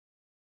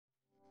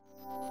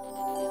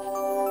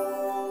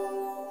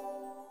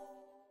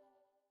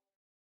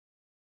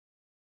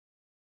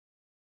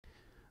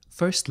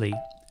Firstly,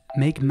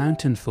 make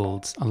mountain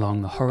folds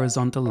along the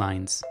horizontal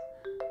lines.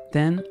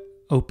 Then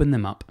open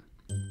them up.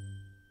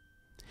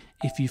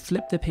 If you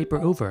flip the paper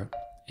over,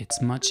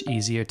 it's much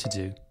easier to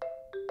do.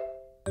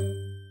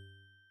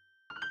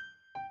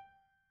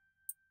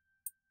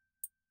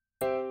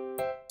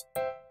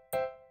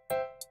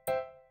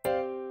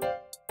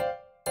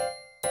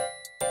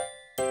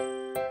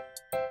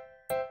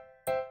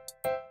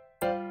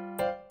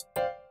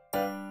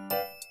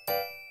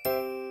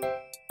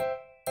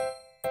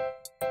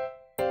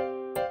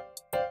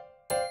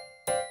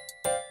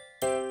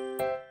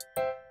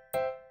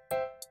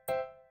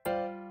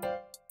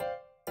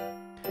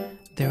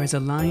 There is a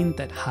line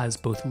that has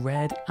both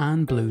red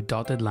and blue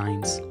dotted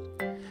lines.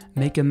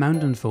 Make a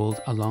mountain fold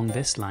along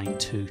this line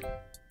too.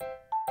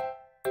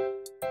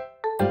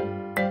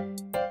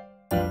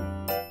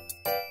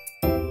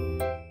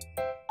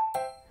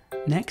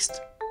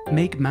 Next,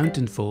 make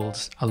mountain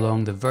folds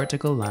along the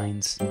vertical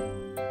lines.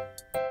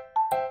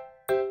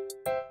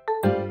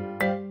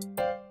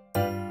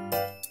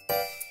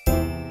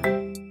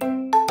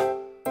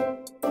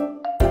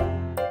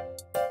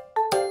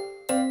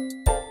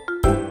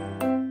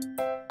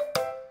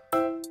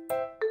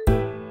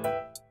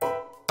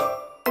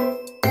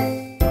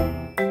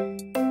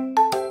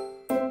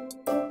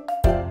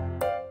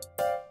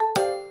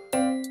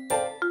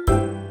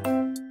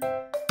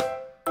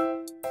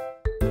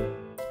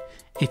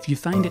 If you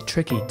find it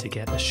tricky to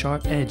get a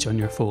sharp edge on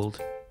your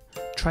fold,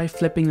 try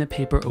flipping the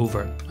paper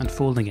over and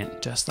folding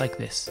it just like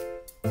this.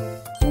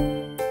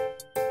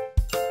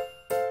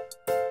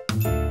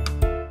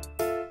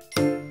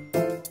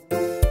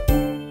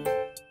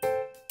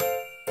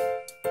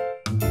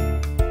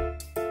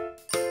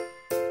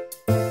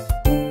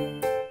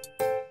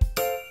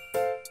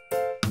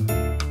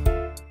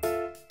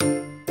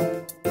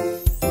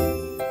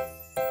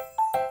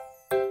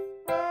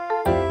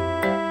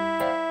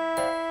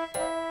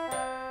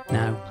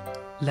 Now,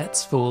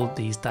 let's fold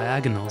these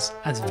diagonals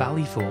as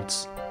valley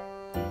folds.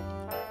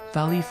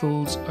 Valley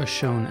folds are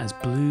shown as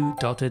blue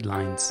dotted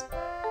lines.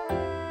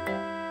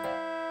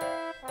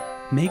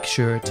 Make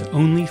sure to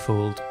only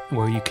fold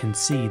where you can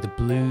see the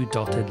blue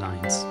dotted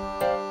lines.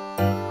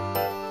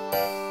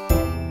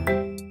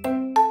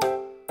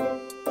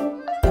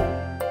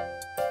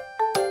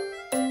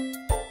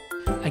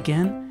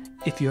 Again,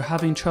 if you're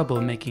having trouble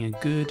making a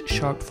good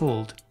sharp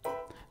fold,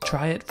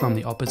 try it from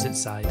the opposite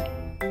side.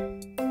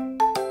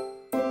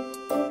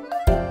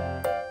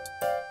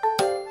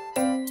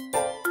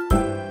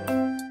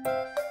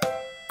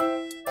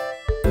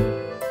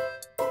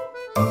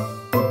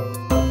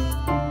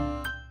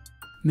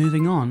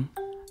 Moving on,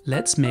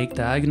 let's make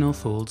diagonal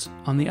folds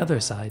on the other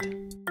side.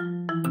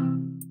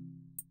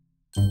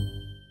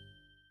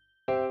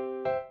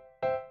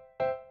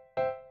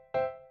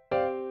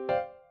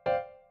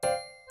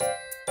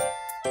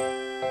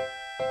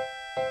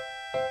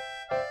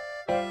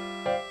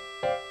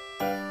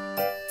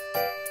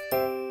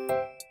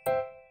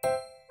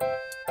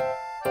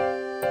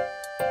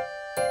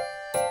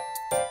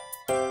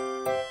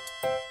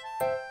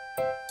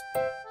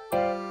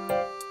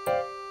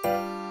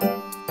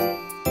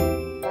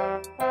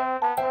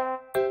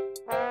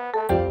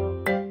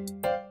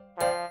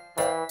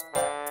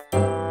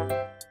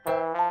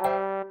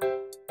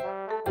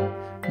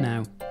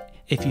 Now,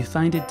 if you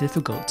find it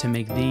difficult to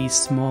make these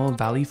small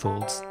valley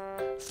folds,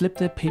 flip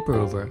the paper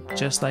over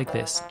just like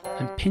this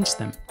and pinch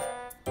them.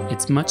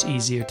 It's much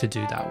easier to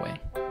do that way.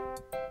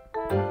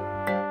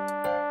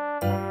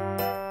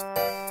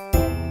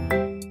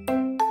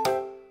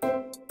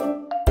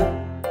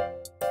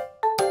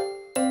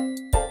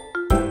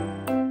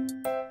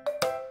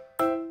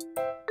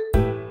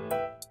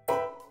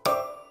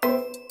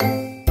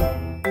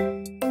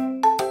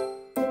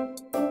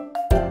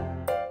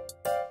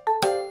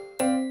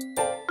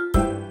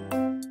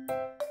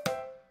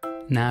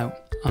 Now,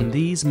 on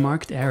these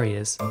marked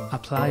areas,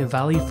 apply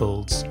valley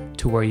folds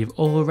to where you've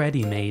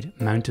already made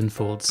mountain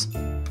folds.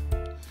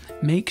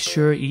 Make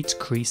sure each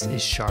crease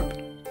is sharp.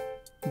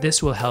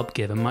 This will help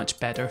give a much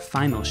better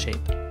final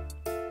shape.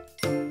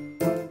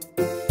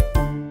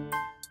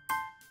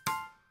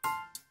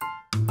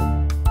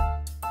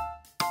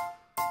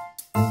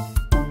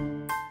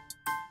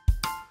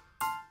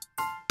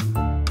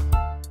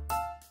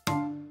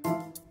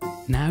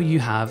 Now you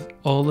have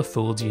all the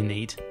folds you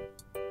need.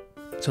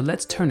 So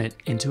let's turn it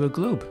into a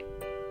globe.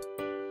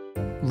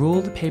 Roll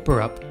the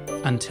paper up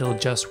until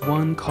just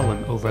one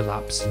column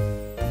overlaps.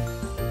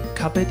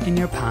 Cup it in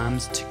your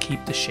palms to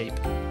keep the shape.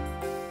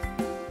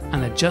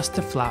 And adjust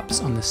the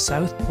flaps on the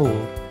south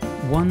pole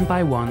one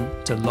by one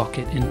to lock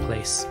it in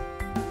place.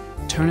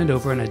 Turn it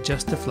over and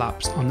adjust the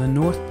flaps on the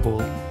north pole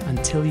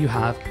until you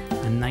have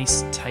a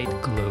nice tight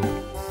globe.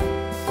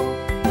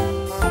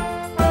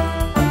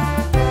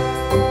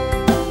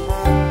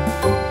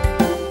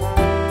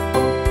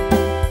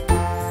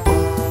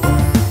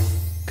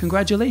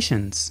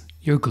 Congratulations!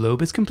 Your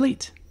globe is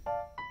complete.